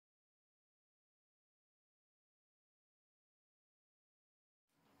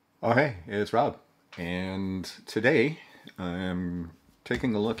Oh hey, it's Rob, and today I'm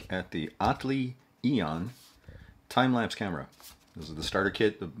taking a look at the Atli Eon time-lapse camera. This is the starter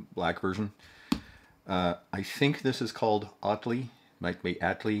kit, the black version. I think this is called Atli, might be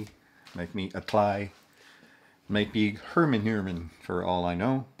Atli, might be Atli, might be Herman for all I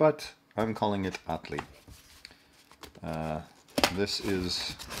know, but I'm calling it Atli. This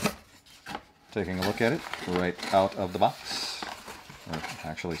is taking a look at it right out of the box. Or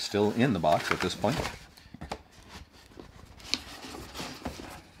actually still in the box at this point.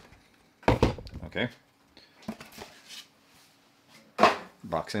 Okay.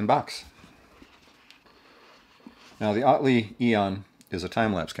 Box in box. Now the Atli Eon is a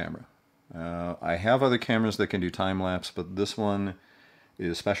time-lapse camera. I have other cameras that can do time-lapse, but this one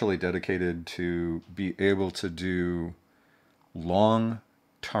is specially dedicated to be able to do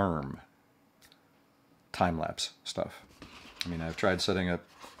long-term time-lapse stuff. I mean, I've tried setting up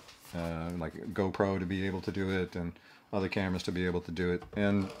like a GoPro to be able to do it and other cameras to be able to do it.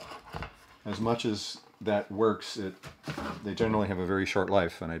 And as much as that works, they generally have a very short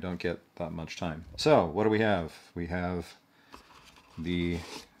life and I don't get that much time. So what do we have? We have the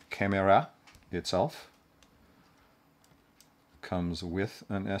camera itself. Comes with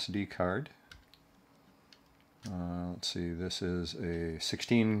an SD card. Let's see, this is a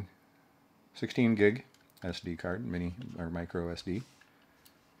 16 gig SD card, mini or micro SD.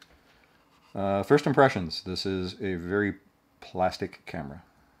 First impressions, this is a very plastic camera.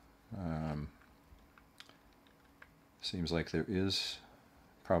 Seems like there is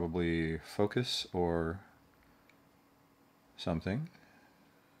probably focus or something.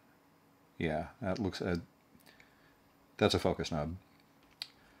 Yeah, that looks at that's a focus knob.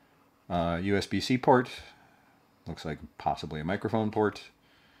 USB-C port, looks like possibly a microphone port,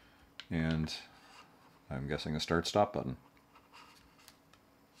 and I'm guessing a start-stop button.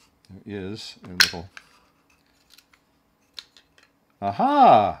 There is a little...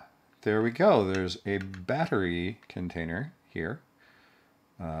 Aha! There we go. There's a battery container here.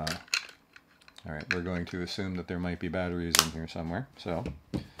 Alright, we're going to assume that there might be batteries in here somewhere, so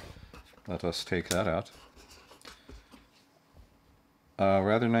let us take that out.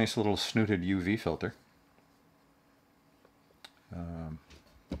 Rather nice little snooted UV filter.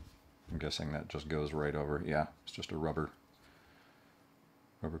 I'm guessing that just goes right over. Yeah, it's just a rubber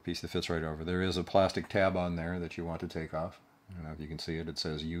piece that fits right over. There is a plastic tab on there that you want to take off. I don't know if you can see it. It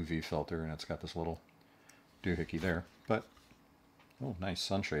says UV filter, and it's got this little doohickey there. But, oh, nice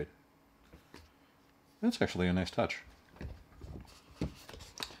sunshade. That's actually a nice touch.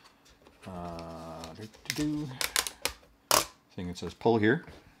 Thing that says pull here.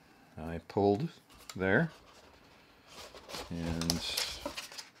 I pulled there. And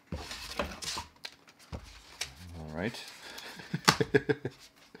all right.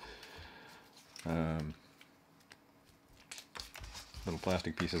 Little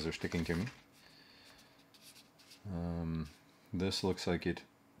plastic pieces are sticking to me. This looks like it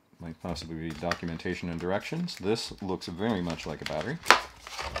might possibly be documentation and directions. This looks very much like a battery.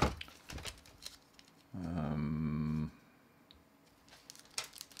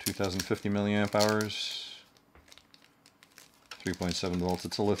 2050 milliamp hours, 3.7 volts.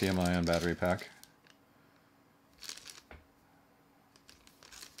 It's a lithium-ion battery pack.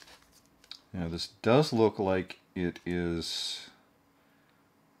 Now this does look like it is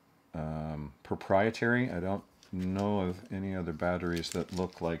proprietary. I don't know of any other batteries that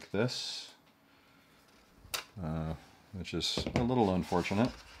look like this, which is a little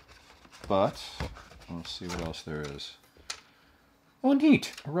unfortunate, but let's see what else there is. Oh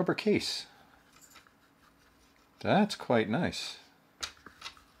neat, a rubber case. That's quite nice.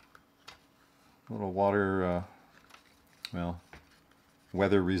 A little water, well,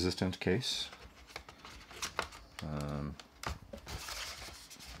 weather resistant case.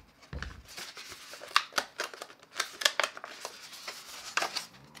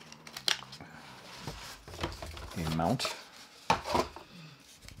 A mount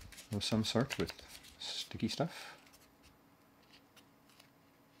of some sort with sticky stuff.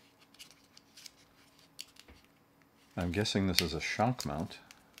 I'm guessing this is a shock mount,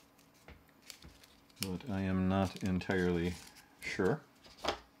 but I am not entirely sure.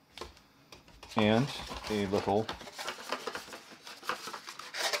 And a little...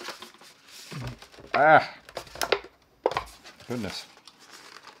 Ah! Goodness.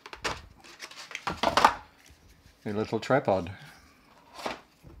 A little tripod.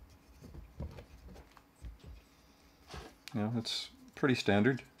 You know, it's pretty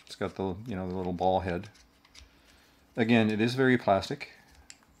standard. It's got the, you know, the little ball head. Again, it is very plastic.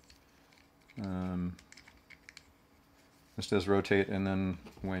 This does rotate, and then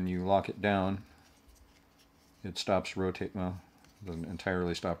when you lock it down, it stops rotating. Well, it doesn't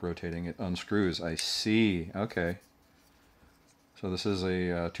entirely stop rotating. It unscrews. I see. Okay. So this is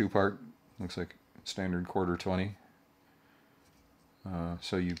a two-part, looks like standard quarter 20.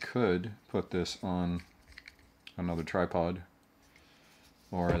 So you could put this on another tripod,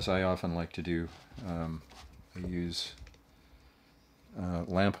 or as I often like to do, I use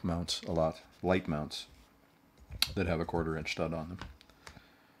lamp mounts a lot, light mounts that have a 1/4-inch stud on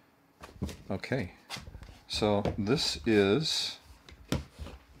them. Okay, so this is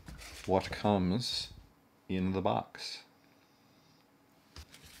what comes in the box.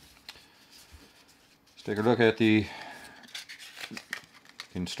 Let's take a look at the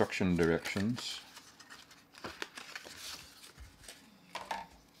instruction directions.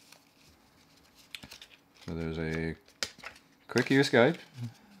 So there's a quick use guide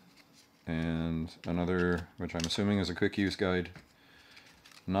and another, which I'm assuming is a quick use guide,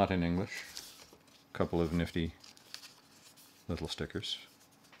 not in English. A couple of nifty little stickers.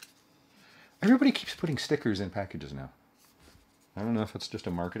 Everybody keeps putting stickers in packages now. I don't know if it's just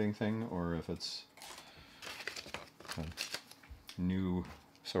a marketing thing or if it's a new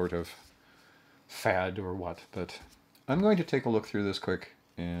sort of fad or what, but I'm going to take a look through this quick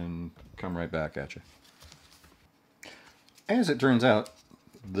and come right back at you. As it turns out,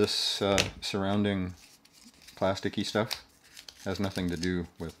 this surrounding plasticky stuff has nothing to do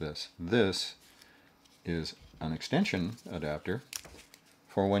with this. This is an extension adapter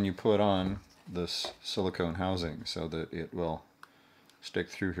for when you put on this silicone housing so that it will stick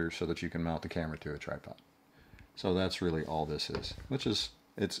through here so that you can mount the camera to a tripod. So that's really all this is, which is,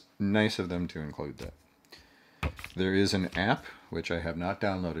 it's nice of them to include that. There is an app, which I have not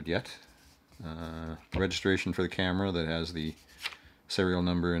downloaded yet, registration for the camera that has the serial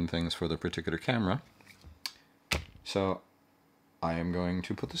number and things for the particular camera. So I am going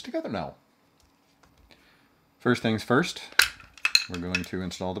to put this together now. First things first, we're going to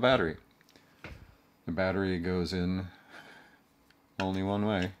install the battery. The battery goes in only one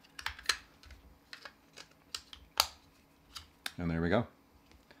way. And there we go.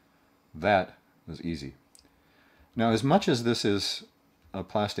 That was easy. Now, as much as this is a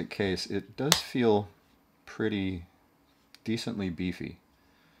plastic case, it does feel pretty decently beefy.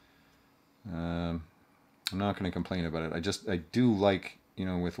 I'm not going to complain about it. I do like, you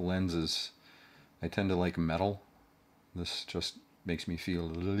know, with lenses, I tend to like metal. This just makes me feel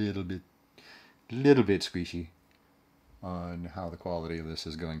a little bit squishy on how the quality of this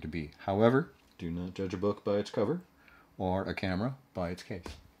is going to be. However, do not judge a book by its cover or a camera by its case.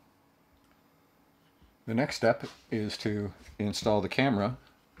 The next step is to install the camera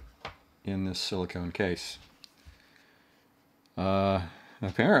in this silicone case.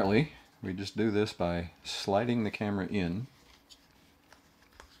 Apparently, we just do this by sliding the camera in.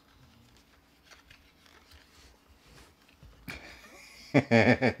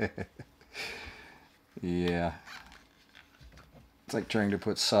 Yeah. It's like trying to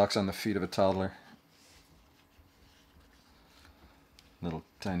put socks on the feet of a toddler. Little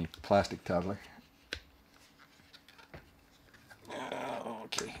tiny plastic toddler.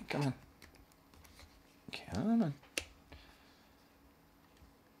 Okay, come on. Come on.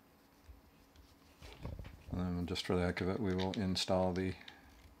 And then just for the heck of it, we will install the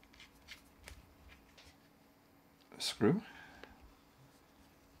screw.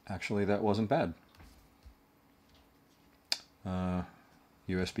 Actually, that wasn't bad.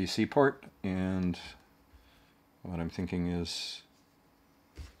 USB-C port, and what I'm thinking is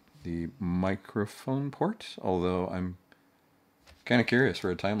the microphone port, although I'm kind of curious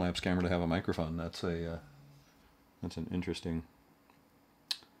for a time-lapse camera to have a microphone. That's an interesting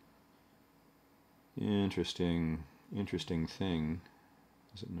thing.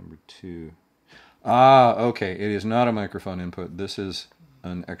 Is it number 2? Ah, okay. It is not a microphone input. This is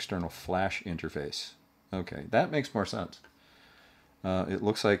an external flash interface. Okay, that makes more sense. It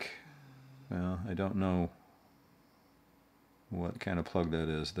looks like, well, I don't know what kind of plug that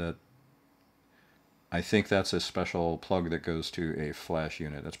is. I think that's a special plug that goes to a flash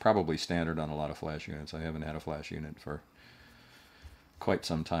unit. It's probably standard on a lot of flash units. I haven't had a flash unit for quite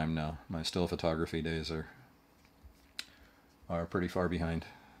some time now. My still photography days are pretty far behind.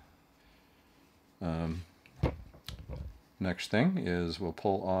 Next thing is we'll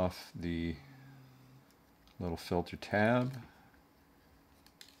pull off the little filter tab.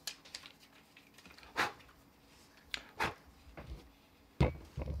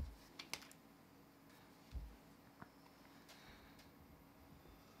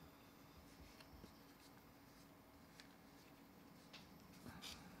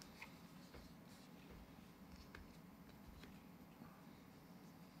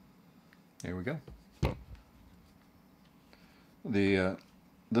 There we go. The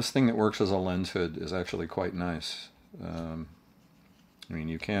this thing that works as a lens hood is actually quite nice. I mean,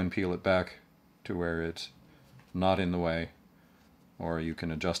 you can peel it back to where it's not in the way, or you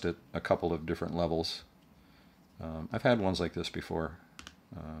can adjust it a couple of different levels. I've had ones like this before.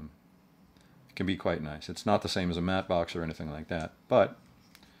 It can be quite nice. It's not the same as a matte box or anything like that, but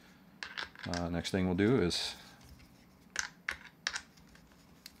next thing we'll do is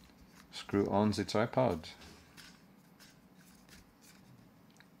screw on the tripod.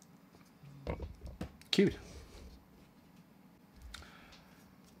 Cute.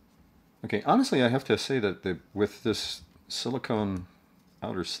 Okay, honestly, I have to say that with this silicone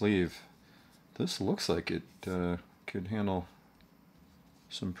outer sleeve, this looks like it could handle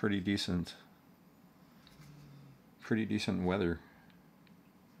some pretty decent weather.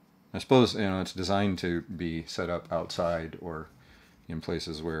 I suppose, you know, it's designed to be set up outside or in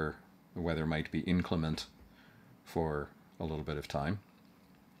places where the weather might be inclement for a little bit of time.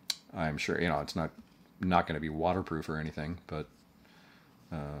 I'm sure, you know, it's not going to be waterproof or anything, but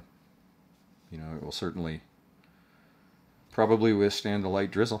you know, it will certainly probably withstand a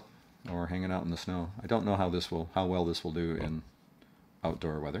light drizzle or hanging out in the snow. I don't know how well this will do in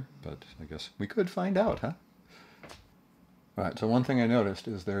outdoor weather, but I guess we could find out, huh? All right, so one thing I noticed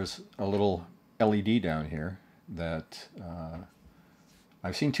is there's a little LED down here that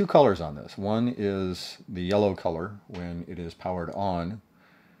I've seen two colors on this. One is the yellow color when it is powered on.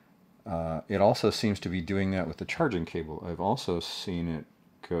 It also seems to be doing that with the charging cable. I've also seen it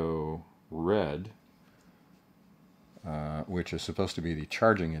go red, which is supposed to be the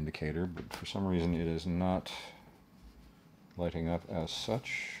charging indicator, but for some reason it is not lighting up as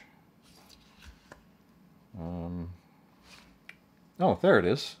such. Oh, there it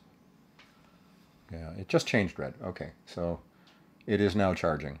is. Yeah, it just changed red. Okay, so it is now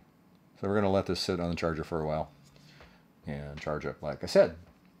charging. So we're going to let this sit on the charger for a while and charge up, like I said.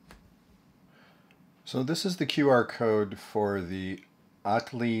 So this is the QR code for the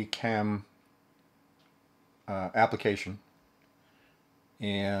Atli Cam application.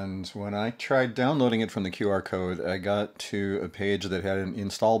 And when I tried downloading it from the QR code, I got to a page that had an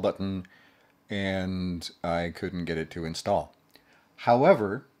install button and I couldn't get it to install.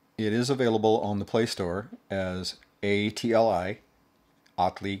 However, it is available on the Play Store as ATLI,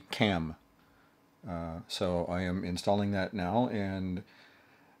 Atli Cam. So I am installing that now, and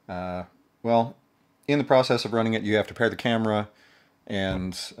well, in the process of running it, you have to pair the camera,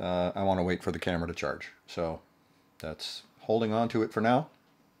 and I want to wait for the camera to charge. So that's holding on to it for now.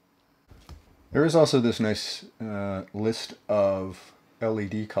 There is also this nice list of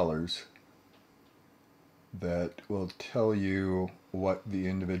LED colors that will tell you what the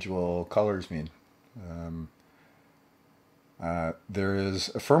individual colors mean. There is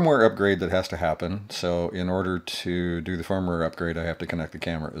a firmware upgrade that has to happen, so in order to do the firmware upgrade I have to connect the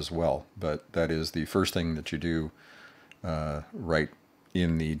camera as well, but that is the first thing that you do right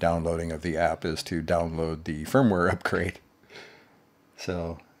in the downloading of the app, is to download the firmware upgrade.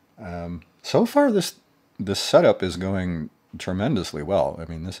 So so far this setup is going tremendously well. I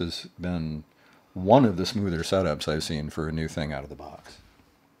mean, this has been one of the smoother setups I've seen for a new thing out of the box.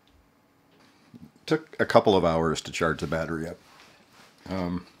 Took a couple of hours to charge the battery up,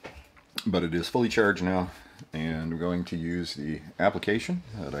 but it is fully charged now, and we're going to use the application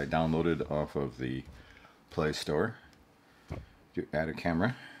that I downloaded off of the Play Store to add a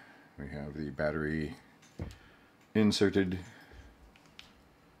camera. We have the battery inserted.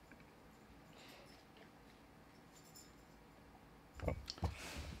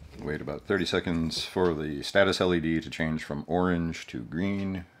 Wait about 30 seconds for the status LED to change from orange to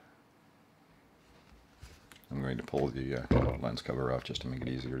green. I'm going to pull the lens cover off just to make it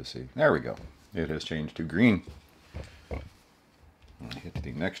easier to see. There we go. It has changed to green. I'll hit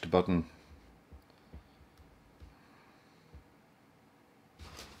the next button.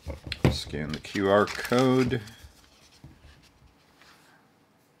 Scan the QR code.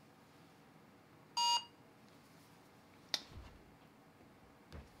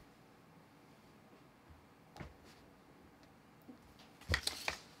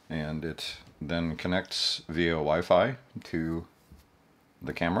 And it then connects via Wi-Fi to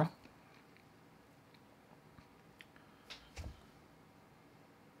the camera.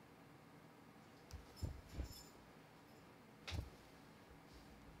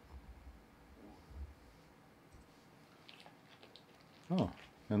 Oh,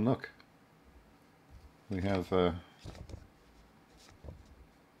 and look, we have the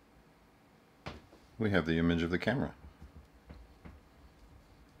image of the camera.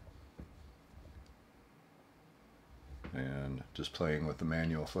 And just playing with the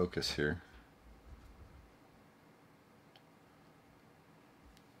manual focus here.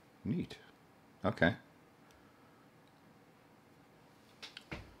 Neat. Okay.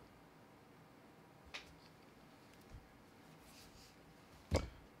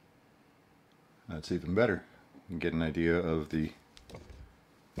 That's even better. You can get an idea of the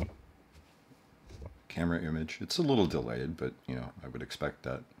camera image. It's a little delayed, but you know, I would expect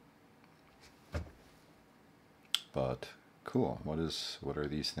that. But cool. What are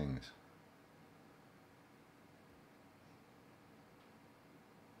these things?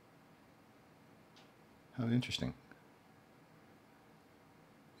 How interesting.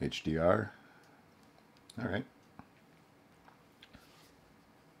 HDR. All right.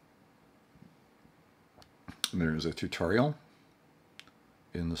 There's a tutorial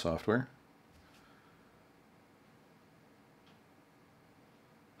in the software.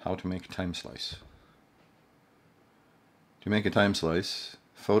 How to make a time slice. To make a time slice,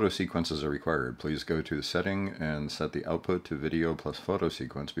 photo sequences are required. Please go to the setting and set the output to video plus photo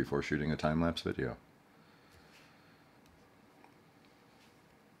sequence before shooting a time-lapse video.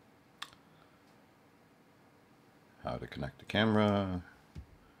 How to connect the camera.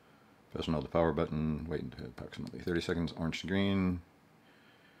 Press and hold the power button. Wait until approximately 30 seconds. Orange to green.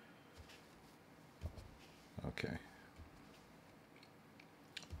 Okay.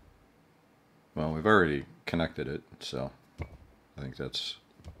 Well, we've already connected it, so I think that's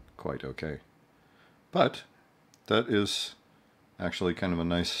quite okay. But that is actually kind of a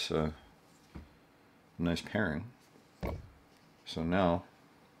nice, nice pairing. So now,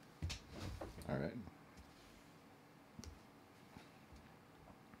 all right.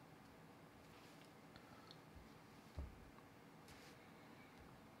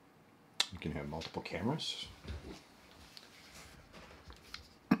 You can have multiple cameras.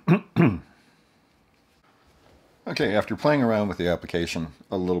 Okay, after playing around with the application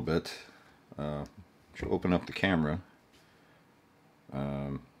a little bit, to open up the camera,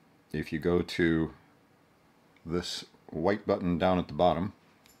 if you go to this white button down at the bottom,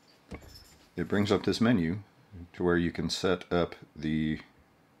 it brings up this menu to where you can set up the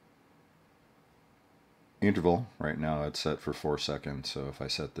interval. Right now it's set for 4 seconds, so if I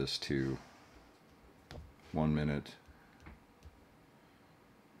set this to 1 minute,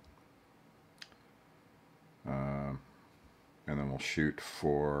 and then we'll shoot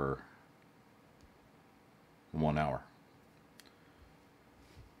for 1 hour.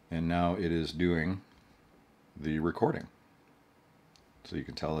 And now it is doing the recording. So you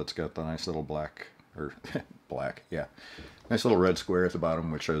can tell it's got the nice little black, or black, yeah. Nice little red square at the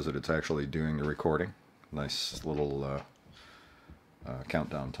bottom, which shows that it's actually doing the recording. Nice little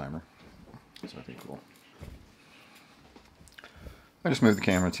countdown timer. So I think cool. I just moved the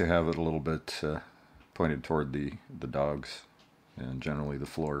camera to have it a little bit pointed toward the dogs and generally the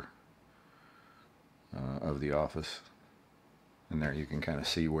floor of the office. And there you can kind of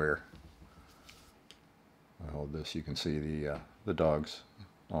see where I hold this. You can see the dogs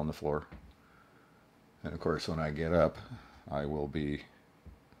on the floor. And of course, when I get up, I will be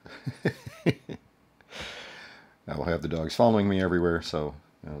I will have the dogs following me everywhere, so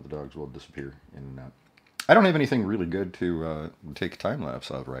you know, the dogs will disappear in and out. I don't have anything really good to take a time lapse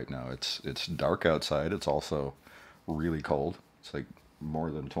of right now. It's dark outside. It's also really cold. It's like more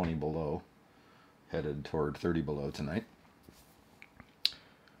than 20 below, headed toward 30 below tonight.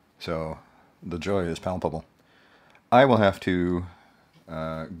 So the joy is palpable. I will have to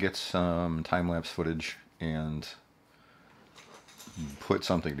get some time-lapse footage and put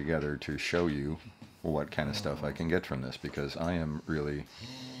something together to show you what kind of stuff I can get from this, because I am really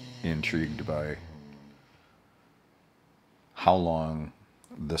intrigued by how long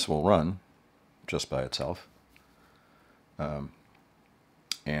this will run just by itself,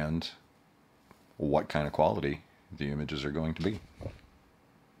 and what kind of quality the images are going to be.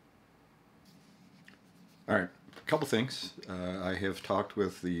 All right, a couple things. I have talked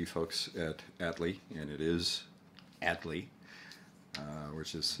with the folks at Atli, and it is Atli,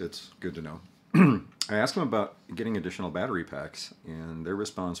 which is, it's good to know. I asked them about getting additional battery packs, and their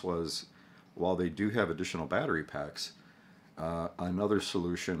response was, while they do have additional battery packs, another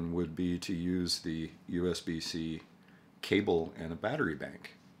solution would be to use the USB-C cable and a battery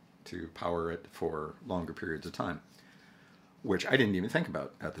bank to power it for longer periods of time, which I didn't even think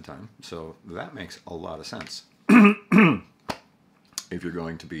about at the time. So that makes a lot of sense. If you're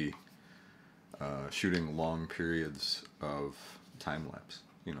going to be shooting long periods of time lapse,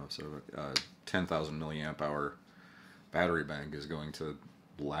 you know, so 10,000 milliamp hour battery bank is going to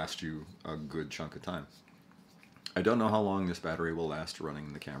last you a good chunk of time. I don't know how long this battery will last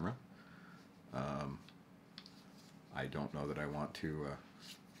running the camera. I don't know that I want to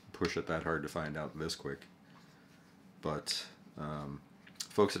push it that hard to find out this quick. But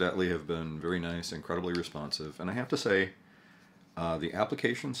Folks at Atli have been very nice, incredibly responsive, and I have to say, the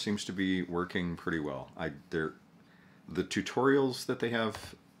application seems to be working pretty well. The tutorials that they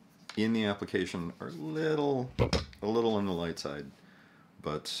have in the application are a little on the light side,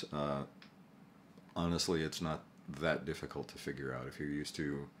 but honestly, it's not that difficult to figure out. If you're used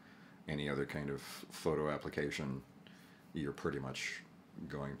to any other kind of photo application, you're pretty much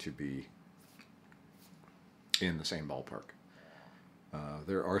going to be in the same ballpark.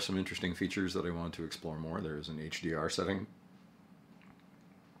 There are some interesting features that I want to explore more. There's an HDR setting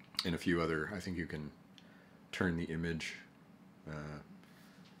and a few other. I think you can turn the image,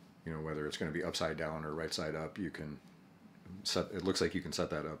 you know, whether it's going to be upside down or right side up. You can set. It looks like you can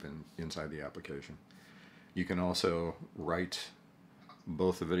set that up inside the application. You can also write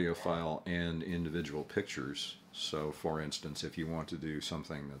both the video file and individual pictures. So, for instance, if you want to do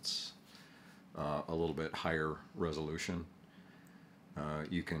something that's a little bit higher resolution,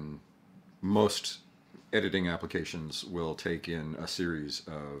 you can. Most editing applications will take in a series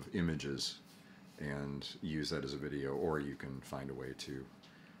of images and use that as a video, or you can find a way to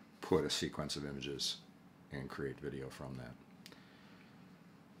put a sequence of images and create video from that.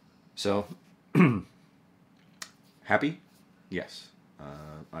 So, happy? Yes.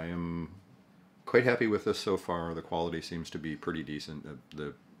 I am quite happy with this so far. The quality seems to be pretty decent.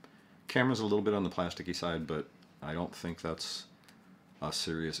 The camera's a little bit on the plasticky side, but I don't think that's a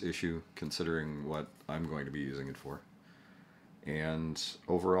serious issue considering what I'm going to be using it for. And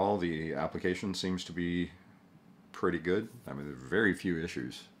overall, the application seems to be pretty good. I mean, there are very few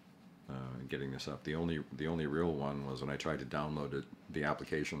issues getting this up. The only real one was when I tried to download the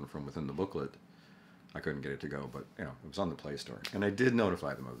application from within the booklet. I couldn't get it to go, but you know, it was on the Play Store, and I did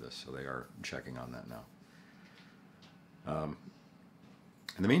notify them of this, so they are checking on that now.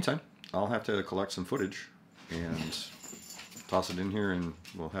 In the meantime, I'll have to collect some footage and toss it in here, and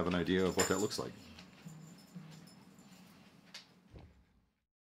we'll have an idea of what that looks like.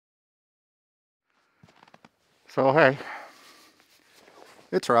 So hey,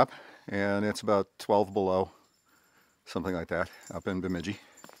 it's Rob, and it's about 12 below, something like that, up in Bemidji.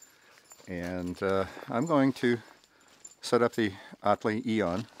 And I'm going to set up the Atli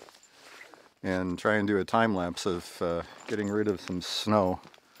Eon and try and do a time lapse of getting rid of some snow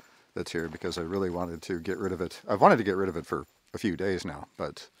that's here, because I really wanted to get rid of it. I've wanted to get rid of it for a few days now,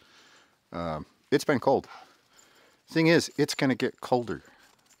 but it's been cold. Thing is, it's going to get colder.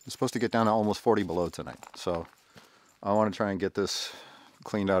 It's supposed to get down to almost 40 below tonight, so I want to try and get this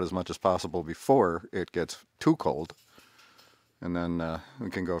cleaned out as much as possible before it gets too cold, and then we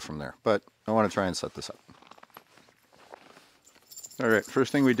can go from there. But I want to try and set this up. Alright,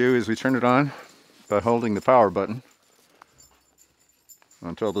 first thing we do is we turn it on by holding the power button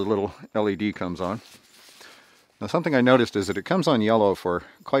until the little LED comes on. Now, something I noticed is that it comes on yellow for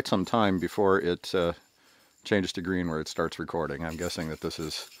quite some time before it changes to green where it starts recording. I'm guessing that this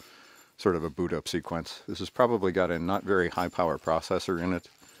is sort of a boot up sequence. This has probably got a not very high power processor in it,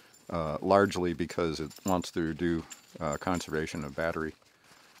 largely because it wants to do conservation of battery.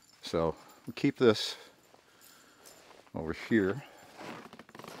 So we'll keep this over here.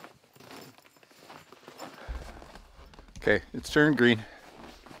 Okay, it's turned green.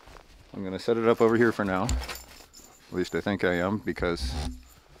 I'm going to set it up over here for now. At least I think I am, because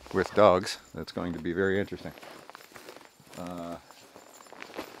with dogs, that's going to be very interesting. Now,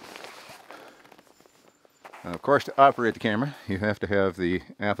 of course, to operate the camera, you have to have the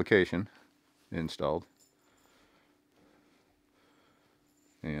application installed.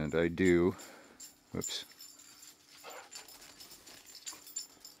 And I do, whoops,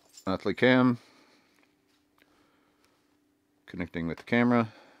 Atli Cam, connecting with the camera.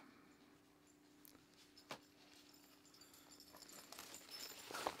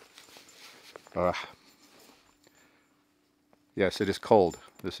 Yes, it is cold.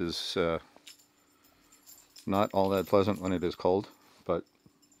 This is not all that pleasant when it is cold, but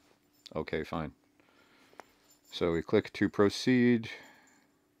okay, fine. So we click to proceed.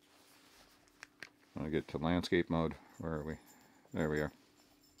 I'll get to landscape mode. Where are we? There we are.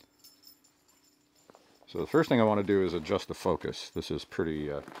 So the first thing I want to do is adjust the focus. This is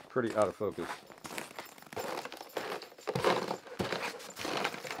pretty out of focus.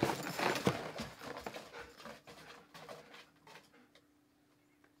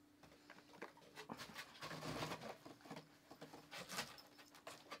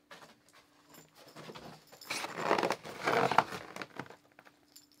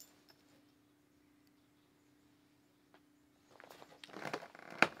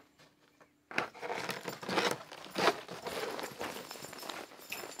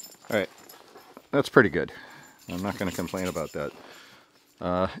 Alright, that's pretty good. I'm not going to complain about that.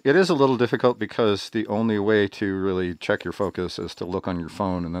 It is a little difficult because the only way to really check your focus is to look on your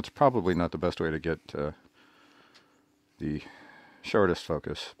phone, and that's probably not the best way to get the shortest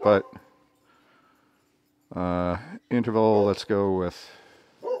focus. But interval, let's go with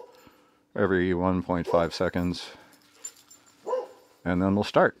every 1.5 seconds, and then we'll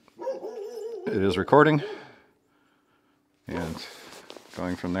start. It is recording and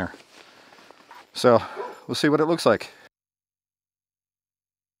going from there. So we'll see what it looks like.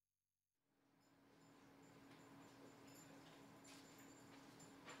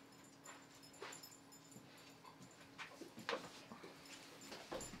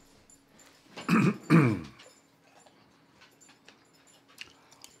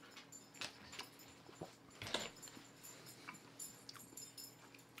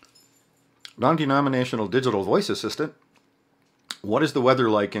 Non-denominational digital voice assistant. What is the weather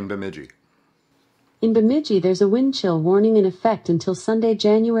like in Bemidji? In Bemidji, there's a wind chill warning in effect until Sunday,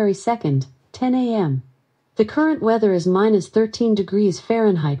 January 2nd, 10 a.m. The current weather is minus 13 degrees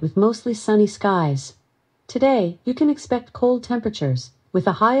Fahrenheit with mostly sunny skies. Today, you can expect cold temperatures, with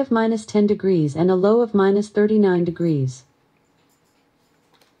a high of minus 10 degrees and a low of minus 39 degrees.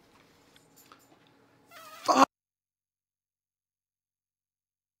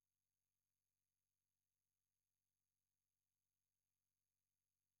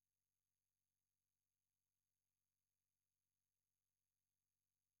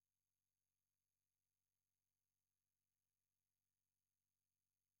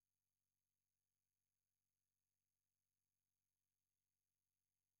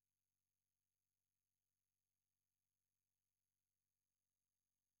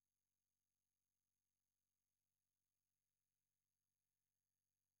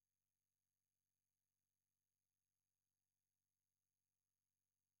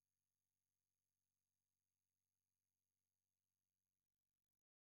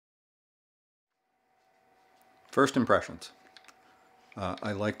 First impressions.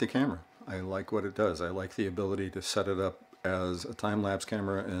 I like the camera. I like what it does. I like the ability to set it up as a time-lapse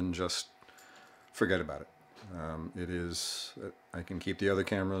camera and just forget about it. I can keep the other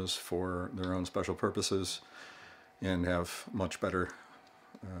cameras for their own special purposes and have much better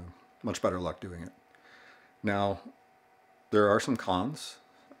luck doing it. Now, there are some cons.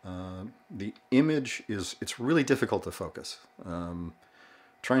 The image it's really difficult to focus.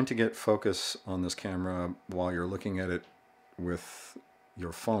 Trying to get focus on this camera while you're looking at it with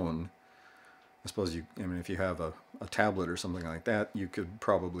your phone, I suppose if you have a tablet or something like that, you could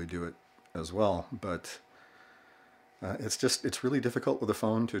probably do it as well, but it's really difficult with a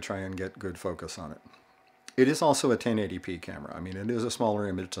phone to try and get good focus on it. It is also a 1080p camera. I mean, it is a smaller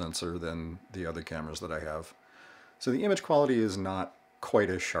image sensor than the other cameras that I have. So the image quality is not quite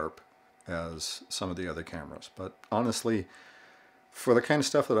as sharp as some of the other cameras, but honestly, for the kind of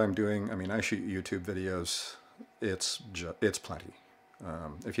stuff that I'm doing, I mean, I shoot YouTube videos, it's plenty.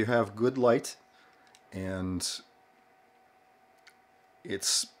 If you have good light, and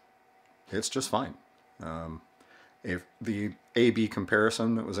it's just fine. If the A/B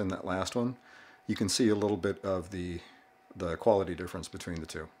comparison that was in that last one, you can see a little bit of the quality difference between the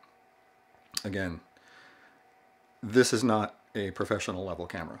two. Again, this is not a professional level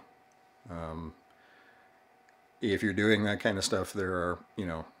camera. If you're doing that kind of stuff, there are,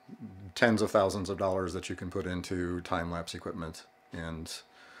 tens of thousands of dollars that you can put into time-lapse equipment. And,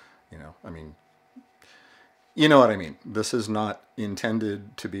 I mean, you know what I mean. This is not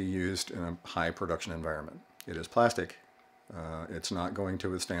intended to be used in a high production environment. It is plastic. It's not going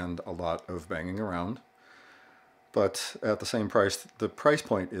to withstand a lot of banging around. But at the same price, the price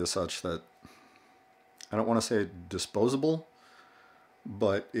point is such that, I don't want to say disposable,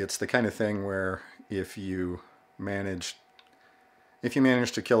 but it's the kind of thing where if you manage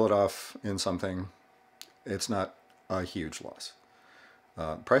to kill it off in something, it's not a huge loss.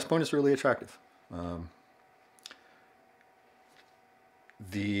 Price point is really attractive.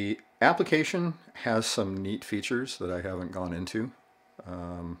 The application has some neat features that I haven't gone into.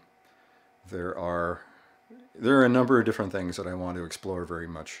 There are a number of different things that I want to explore very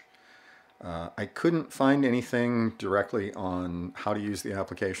much. I couldn't find anything directly on how to use the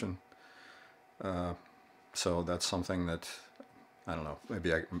application. So that's something that, I don't know,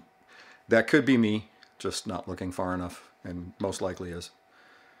 maybe that could be me just not looking far enough, and most likely is.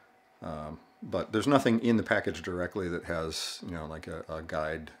 But there's nothing in the package directly that has, like a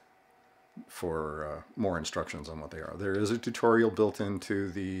guide for more instructions on what they are. There is a tutorial built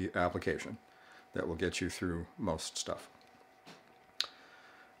into the application that will get you through most stuff.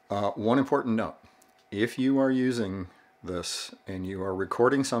 One important note, if you are using this and you are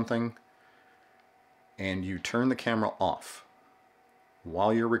recording something and you turn the camera off,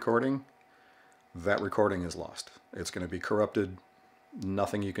 while you're recording, that recording is lost. It's going to be corrupted.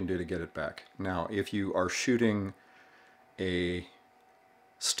 Nothing you can do to get it back. Now, if you are shooting a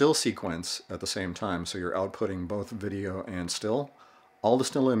still sequence at the same time, so you're outputting both video and still, all the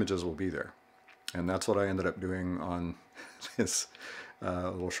still images will be there. And that's what I ended up doing on this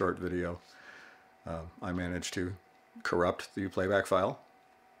little short video. I managed to corrupt the playback file,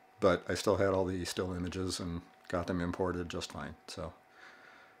 but I still had all the still images and got them imported just fine. So,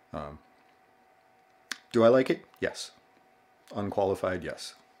 do I like it? Yes. Unqualified,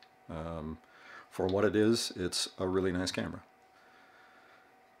 yes. For what it is, it's a really nice camera.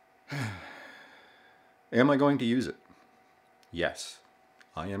 Am I going to use it? Yes,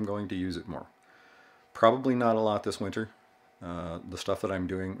 I am going to use it more. Probably not a lot this winter. The stuff that I'm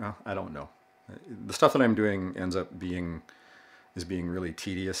doing, well, I don't know. The stuff that I'm doing ends up being really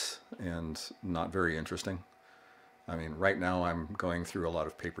tedious and not very interesting. I mean, right now I'm going through a lot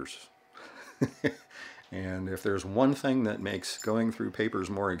of papers. And if there's one thing that makes going through papers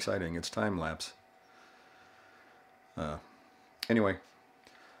more exciting, it's time-lapse. Anyway,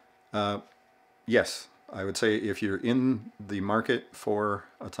 yes, I would say if you're in the market for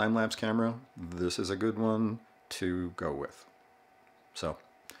a time-lapse camera, this is a good one to go with. So,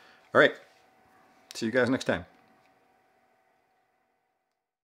 all right, see you guys next time.